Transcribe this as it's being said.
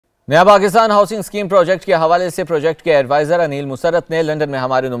नया Pakistan housing scheme project के हवाले से प्रोजेक्ट के एडवाइज़र अनील मुसरत ने लंदन में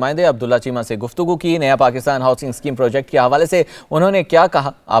हमारे नुमाइंदे अब्दुल्ला चीमा से गुफ्तगू की। नया पाकिस्तान हाउसिंग स्कीम प्रोजेक्ट के हवाले से उन्होंने क्या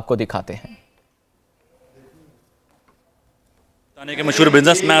कहा, आपको दिखाते हैं। के मशहूर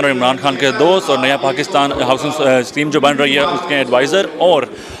बिजनेसमैन और इमरान खान के दोस्त और नया पाकिस्तान हाउसिंग स्कीम जो बन रही है उसके एडवाइज़र और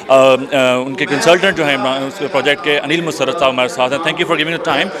उनके कंसल्टेंट जो है उस प्रोजेक्ट के अनील मुसरत साहब हमारे साथ हैं। Thank you for giving the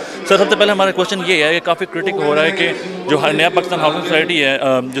time. Sir, सबसे पहले हमारा क्वेश्चन ये है कि काफ़ी क्रिटिक हो रहा है कि जो नया पाकिस्तान हाउसिंग सोसाइटी है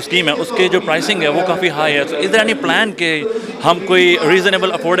जो स्कीम है उसके जो प्राइसिंग है वो काफ़ी हाई है। तो इज देयर एनी प्लान कि हम कोई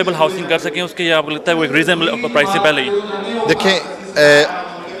रीज़नेबल अफोर्डेबल हाउसिंग कर सकें उसके, या आपको लगता है वो एक रीज़नेबल प्राइस से पहले ही? देखें,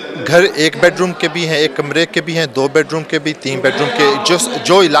 घर एक बेडरूम के भी हैं, एक कमरे के भी हैं, 2 बेडरूम के भी, 3 बेडरूम के,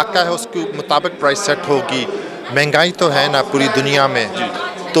 जो इलाका है उसके मुताबिक प्राइस सेट होगी। महंगाई तो है ना पूरी दुनिया में,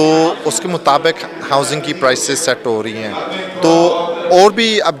 तो उसके मुताबिक हाउसिंग की प्राइसेस सेट हो रही हैं। तो और भी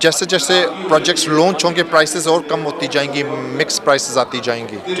अब जैसे जैसे प्रोजेक्ट्स लॉन्च होंगे प्राइसेस और कम होती जाएंगी, मिक्स प्राइसेस आती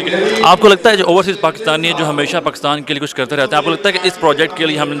जाएंगी। ठीक है, आपको लगता है जो ओवरसीज़ पाकिस्तानी है जो हमेशा पाकिस्तान के लिए कुछ करते रहते हैं, आपको लगता है कि इस प्रोजेक्ट के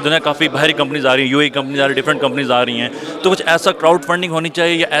लिए हम दुनिया काफ़ी बाहरी कंपनीज आ रही हैं, यूएई कंपनीज आ रही, डिफरेंट कंपनीज आ रही हैं, तो कुछ ऐसा क्राउड फंडिंग होनी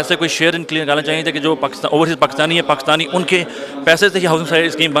चाहिए या ऐसे कोई शेयर निकालना चाहिए कि जो ओवरसीज़ पाकिस्तानी है, पाकिस्तानी उनके पैसे से ही हाउसिंग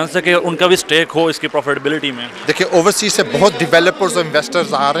स्कीम बन सके और उनका भी स्टेक हो इसकी प्रॉफिटेबिलिटी में? देखिए, ओवरसीज से बहुत डेवलपर्स और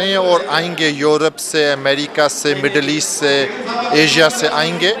इन्वेस्टर्स आ रहे हैं और आएंगे, यूरोप से, अमेरिका से, मिडल ईस्ट से, एशिया से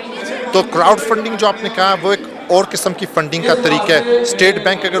आएंगे। तो क्राउड फंडिंग जो आपने कहा वो एक और किस्म की फंडिंग का तरीका है। स्टेट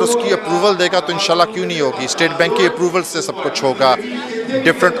बैंक अगर उसकी अप्रूवल देगा तो इंशाल्लाह क्यों नहीं होगी। स्टेट बैंक की अप्रूवल से सब कुछ होगा,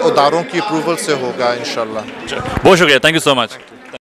 डिफरेंट अदारों की अप्रूवल से होगा इंशाल्लाह। बहुत शुक्रिया, थैंक यू सो मच।